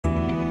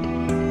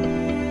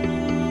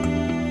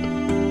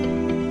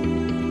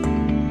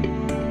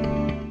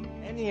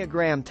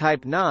Enneagram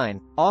Type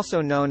 9,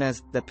 also known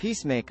as the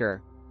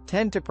peacemaker,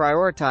 tend to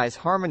prioritize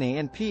harmony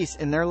and peace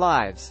in their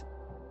lives.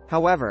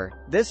 However,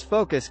 this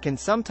focus can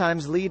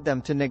sometimes lead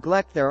them to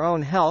neglect their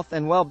own health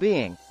and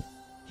well-being.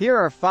 Here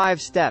are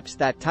 5 steps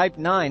that Type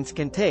 9s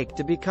can take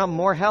to become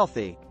more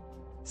healthy.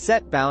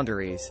 Set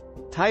boundaries.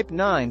 Type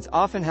 9s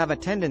often have a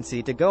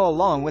tendency to go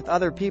along with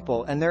other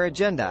people and their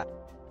agenda.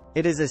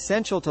 It is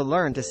essential to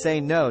learn to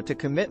say no to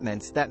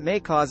commitments that may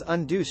cause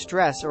undue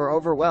stress or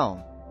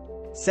overwhelm.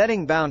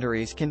 Setting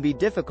boundaries can be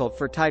difficult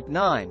for Type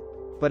 9,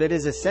 but it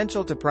is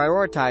essential to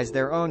prioritize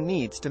their own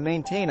needs to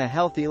maintain a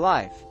healthy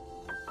life.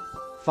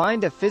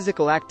 Find a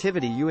physical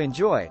activity you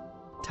enjoy.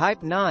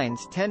 Type 9s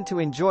tend to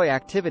enjoy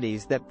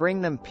activities that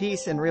bring them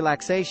peace and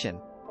relaxation.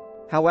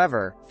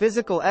 However,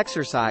 physical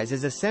exercise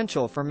is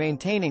essential for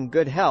maintaining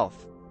good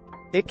health.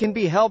 It can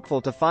be helpful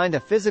to find a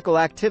physical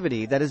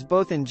activity that is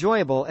both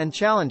enjoyable and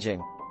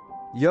challenging.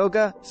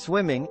 Yoga,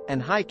 swimming,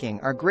 and hiking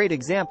are great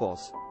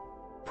examples.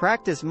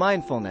 Practice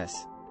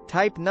mindfulness.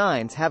 Type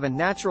 9s have a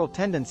natural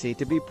tendency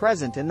to be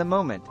present in the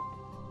moment.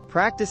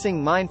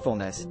 Practicing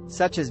mindfulness,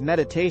 such as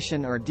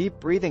meditation or deep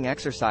breathing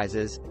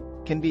exercises,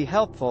 can be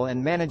helpful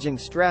in managing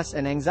stress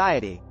and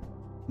anxiety.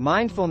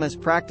 Mindfulness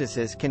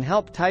practices can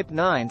help Type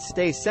 9s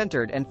stay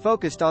centered and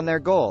focused on their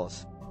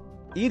goals.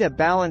 Eat a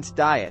balanced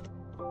diet.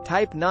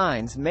 Type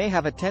 9s may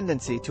have a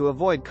tendency to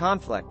avoid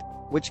conflict,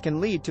 which can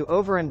lead to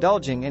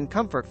overindulging in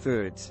comfort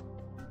foods.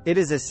 It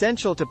is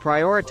essential to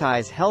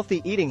prioritize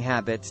healthy eating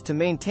habits to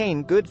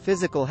maintain good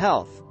physical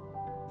health.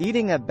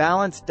 Eating a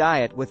balanced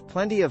diet with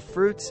plenty of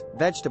fruits,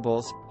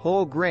 vegetables,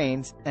 whole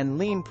grains, and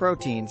lean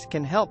proteins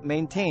can help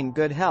maintain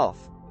good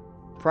health.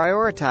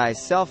 Prioritize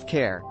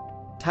self-care.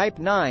 Type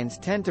 9s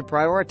tend to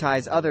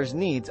prioritize others'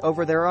 needs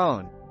over their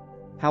own.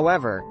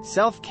 However,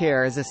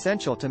 self-care is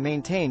essential to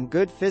maintain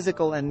good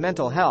physical and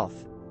mental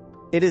health.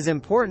 It is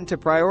important to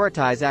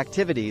prioritize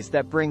activities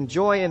that bring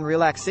joy and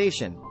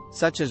relaxation,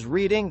 such as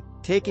reading,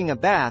 taking a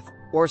bath,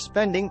 or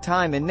spending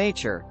time in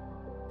nature.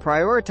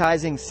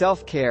 Prioritizing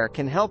self-care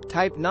can help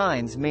Type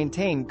 9s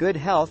maintain good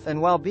health and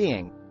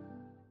well-being.